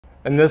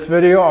In this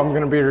video, I'm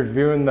going to be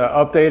reviewing the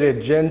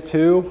updated Gen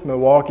 2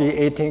 Milwaukee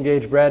 18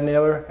 gauge brad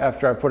nailer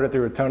after I put it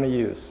through a ton of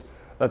use.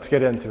 Let's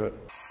get into it.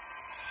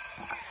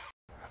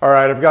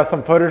 Alright, I've got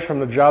some footage from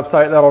the job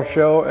site that I'll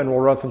show and we'll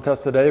run some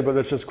tests today, but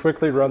let's just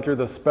quickly run through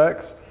the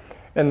specs.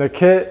 And the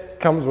kit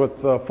comes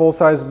with the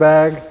full-size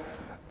bag,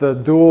 the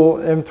dual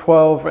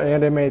M12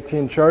 and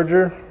M18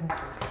 charger,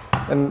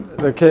 and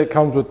the kit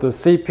comes with the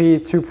CP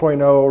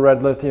 2.0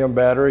 red lithium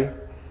battery.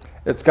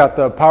 It's got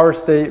the Power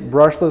State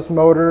brushless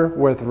motor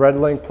with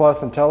RedLink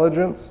Plus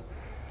intelligence.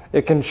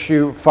 It can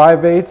shoot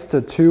 5/8 to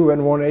 2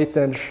 1/8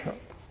 inch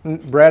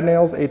brad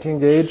nails, 18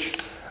 gauge,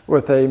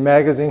 with a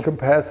magazine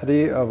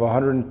capacity of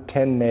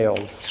 110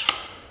 nails.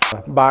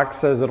 The box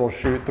says it'll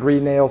shoot 3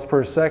 nails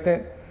per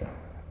second,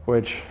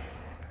 which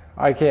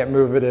I can't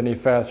move it any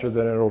faster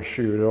than it'll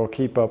shoot. It'll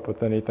keep up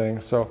with anything.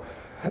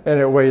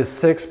 And it weighs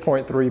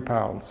 6.3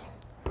 pounds.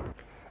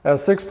 At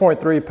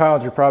 6.3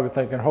 pounds, you're probably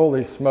thinking,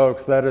 holy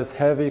smokes, that is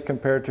heavy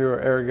compared to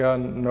an air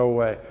gun, no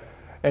way.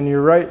 And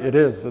you're right, it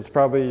is. It's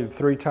probably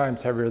 3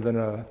 times heavier than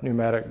a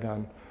pneumatic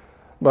gun.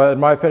 But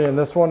in my opinion,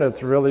 this one,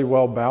 it's really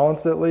well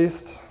balanced at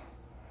least.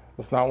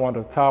 It's not one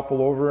to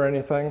topple over or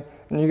anything.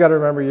 And you gotta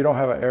remember, you don't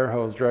have an air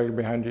hose dragging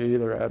behind you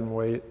either, adding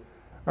weight.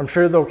 I'm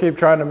sure they'll keep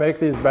trying to make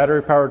these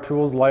battery powered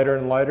tools lighter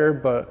and lighter,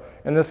 but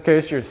in this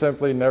case, you're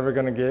simply never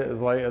gonna get as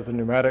light as a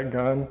pneumatic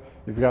gun.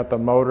 You've got the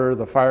motor,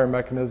 the fire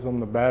mechanism,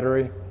 the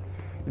battery.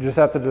 You just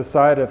have to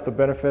decide if the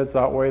benefits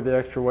outweigh the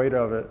extra weight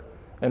of it.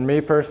 And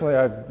me personally,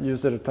 I've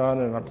used it a ton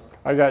and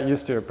I got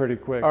used to it pretty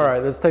quick. All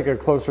right, let's take a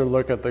closer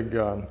look at the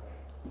gun.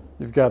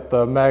 You've got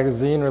the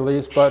magazine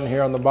release button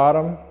here on the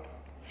bottom.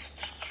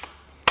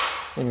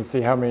 You can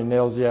see how many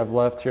nails you have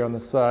left here on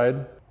the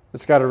side.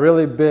 It's got a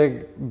really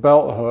big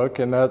belt hook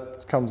and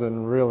that comes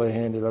in really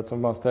handy. That's a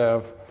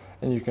must-have.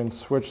 And you can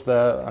switch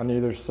that on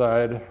either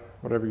side,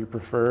 whatever you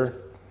prefer.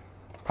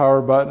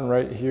 Power button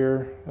right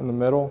here in the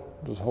middle.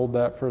 Just hold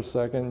that for a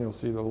second. You'll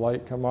see the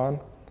light come on.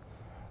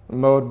 The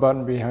mode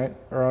button behind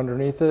or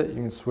underneath it. You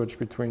can switch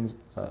between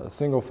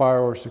single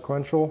fire or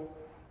sequential.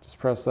 Just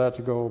press that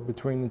to go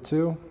between the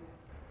two.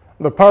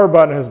 The power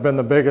button has been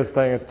the biggest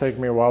thing. It's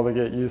taken me a while to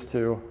get used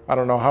to. I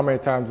don't know how many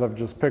times I've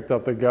just picked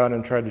up the gun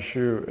and tried to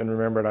shoot and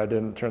remembered I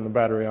didn't turn the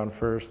battery on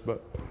first,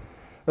 but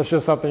that's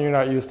just something you're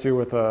not used to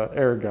with an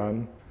air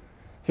gun.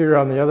 Here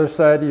on the other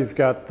side, you've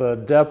got the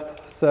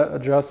depth set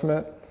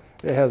adjustment.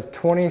 It has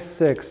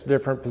 26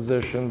 different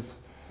positions,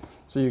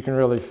 so you can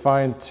really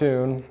fine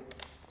tune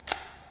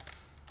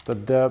the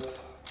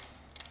depth.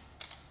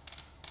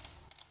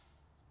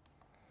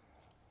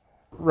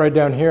 Right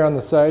down here on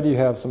the side, you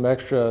have some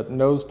extra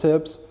nose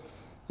tips.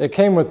 It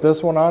came with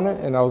this one on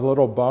it, and I was a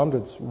little bummed.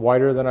 It's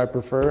wider than I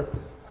prefer.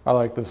 I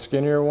like the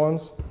skinnier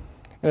ones.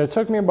 And it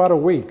took me about a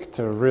week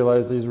to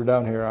realize these were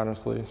down here,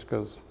 honestly,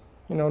 because,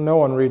 you know, no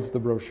one reads the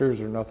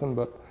brochures or nothing,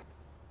 but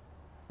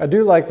I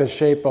do like the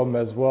shape of them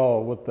as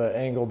well with the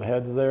angled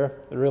heads there.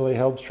 It really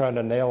helps trying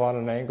to nail on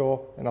an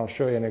angle, and I'll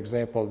show you an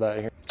example of that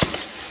here.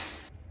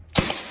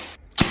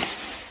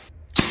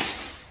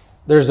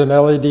 There's an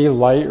LED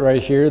light right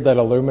here that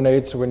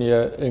illuminates when you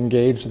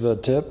engage the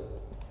tip.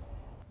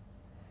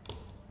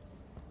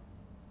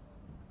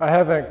 I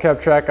haven't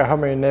kept track of how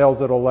many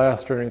nails it'll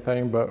last or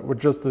anything, but with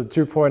just the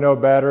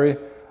 2.0 battery,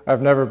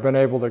 I've never been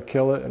able to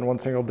kill it in one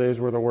single day's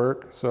worth of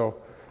work, so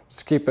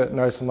just keep it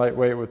nice and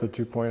lightweight with the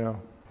 2.0.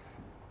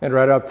 And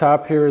right up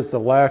top here is the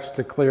latch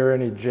to clear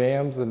any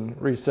jams and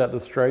reset the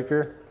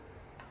striker.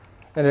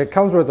 And it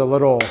comes with a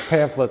little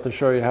pamphlet to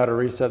show you how to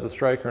reset the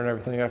striker and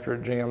everything after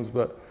it jams,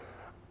 but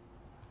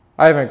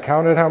I haven't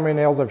counted how many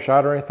nails I've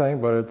shot or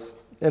anything, but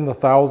it's in the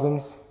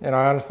thousands, and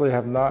I honestly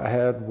have not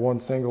had one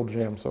single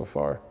jam so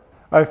far.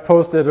 I've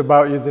posted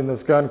about using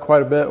this gun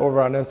quite a bit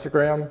over on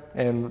Instagram,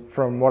 and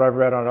from what I've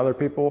read on other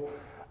people,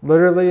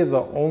 literally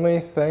the only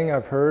thing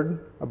I've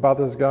heard about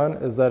this gun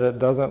is that it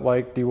doesn't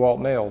like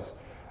DeWalt nails.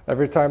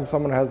 Every time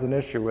someone has an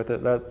issue with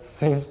it, that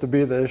seems to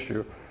be the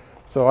issue.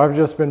 So I've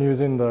just been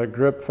using the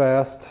Grip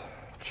Fast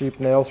cheap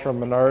nails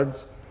from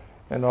Menards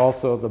and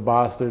also the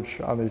Bostage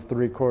on these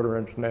 3/4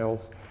 inch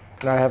nails.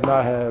 And I have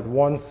not had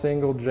one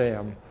single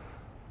jam.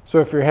 So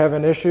if you're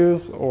having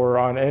issues or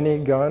on any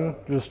gun,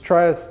 just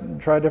try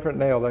a different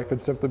nail. That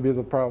could simply be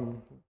the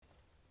problem.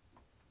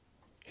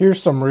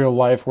 Here's some real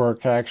life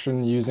work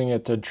action using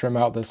it to trim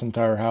out this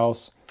entire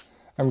house.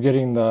 I'm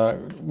getting the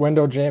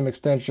window jamb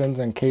extensions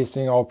and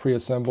casing all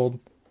pre-assembled.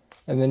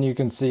 And then you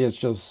can see it's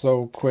just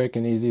so quick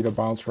and easy to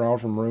bounce around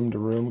from room to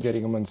room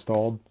getting them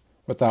installed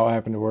without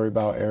having to worry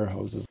about air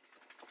hoses.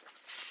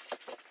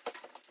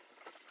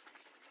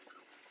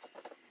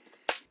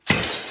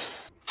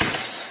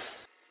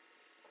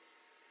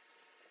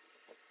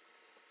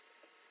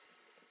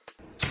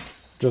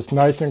 Just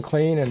nice and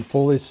clean and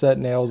fully set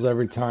nails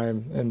every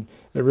time, and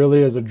it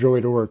really is a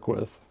joy to work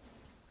with.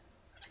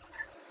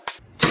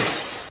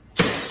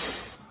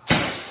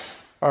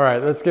 All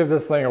right, let's give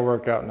this thing a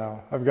workout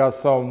now. I've got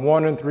some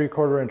 1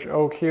 3/4 inch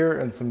oak here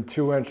and some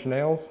 2-inch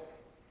nails.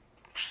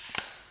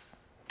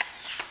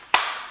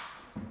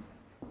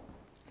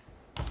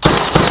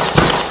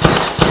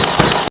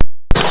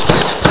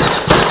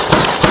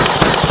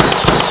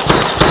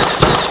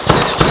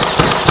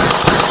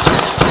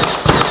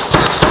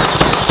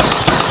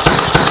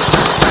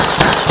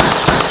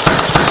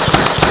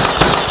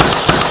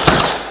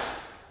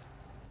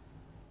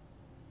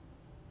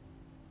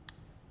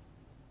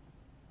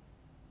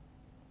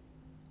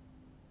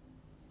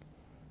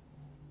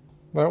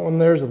 That one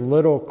there's a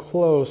little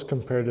close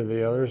compared to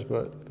the others,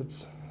 but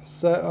it's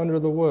set under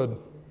the wood.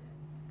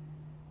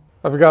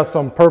 I've got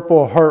some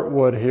purple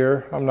heartwood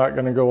here. I'm not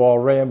going to go all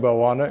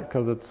rainbow on it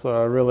because it's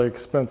really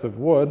expensive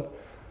wood,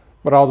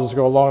 but I'll just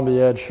go along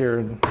the edge here.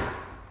 And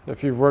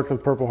if you've worked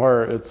with purple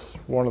heart, it's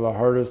one of the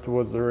hardest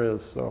woods there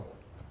is. So.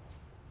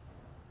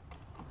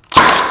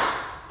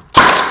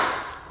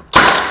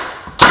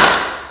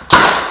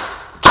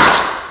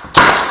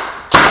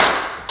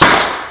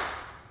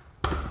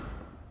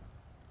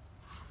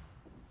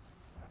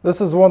 This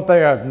is one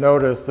thing I've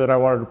noticed that I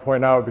wanted to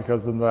point out,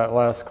 because in that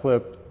last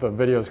clip, the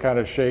video is kind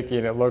of shaky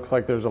and it looks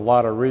like there's a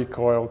lot of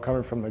recoil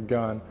coming from the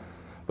gun.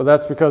 But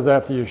that's because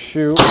after you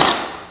shoot,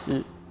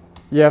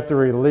 you have to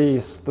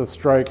release the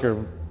striker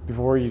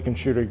before you can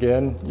shoot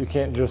again. You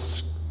can't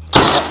just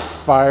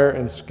fire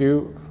and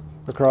scoot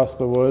across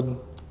the wood.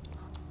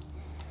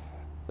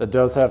 It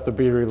does have to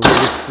be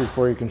released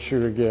before you can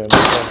shoot again.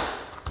 So,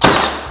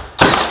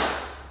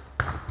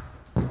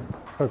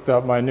 hooked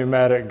up my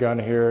pneumatic gun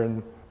here,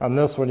 and on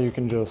this one you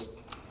can just,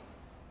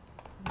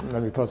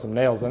 let me put some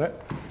nails in it,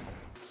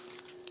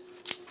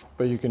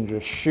 but you can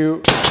just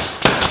shoot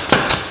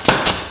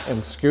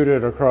and scoot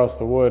it across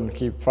the wood and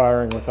keep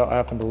firing without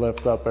having to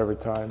lift up every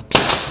time.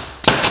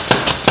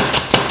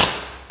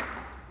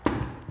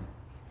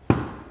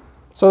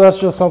 So that's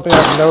just something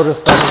I've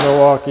noticed on the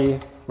Milwaukee,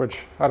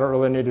 which I don't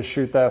really need to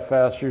shoot that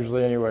fast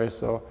usually anyway,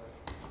 so.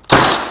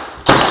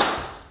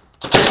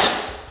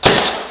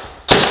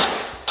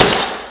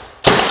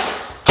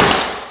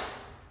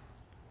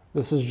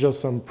 This is just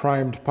some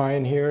primed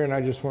pine here, and I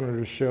just wanted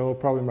to show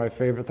probably my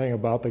favorite thing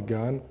about the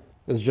gun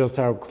is just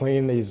how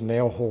clean these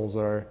nail holes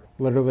are.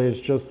 Literally, it's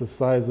just the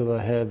size of the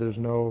head. There's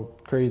no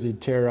crazy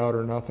tear out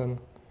or nothing.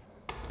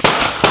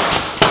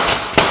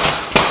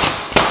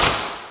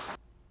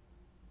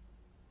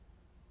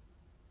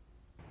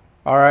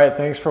 All right,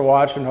 thanks for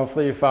watching.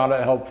 Hopefully you found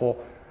it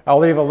helpful. I'll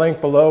leave a link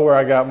below where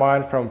I got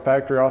mine from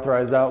Factory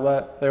Authorized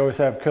Outlet. They always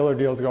have killer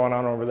deals going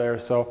on over there.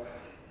 So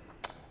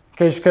in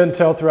case you couldn't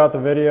tell throughout the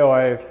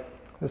video,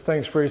 this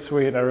thing's pretty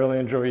sweet and I really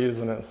enjoy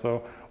using it.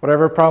 So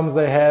whatever problems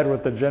they had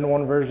with the Gen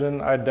 1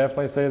 version, I'd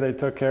definitely say they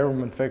took care of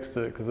them and fixed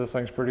it, because this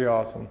thing's pretty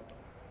awesome.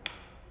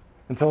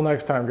 Until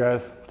next time,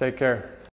 guys, take care.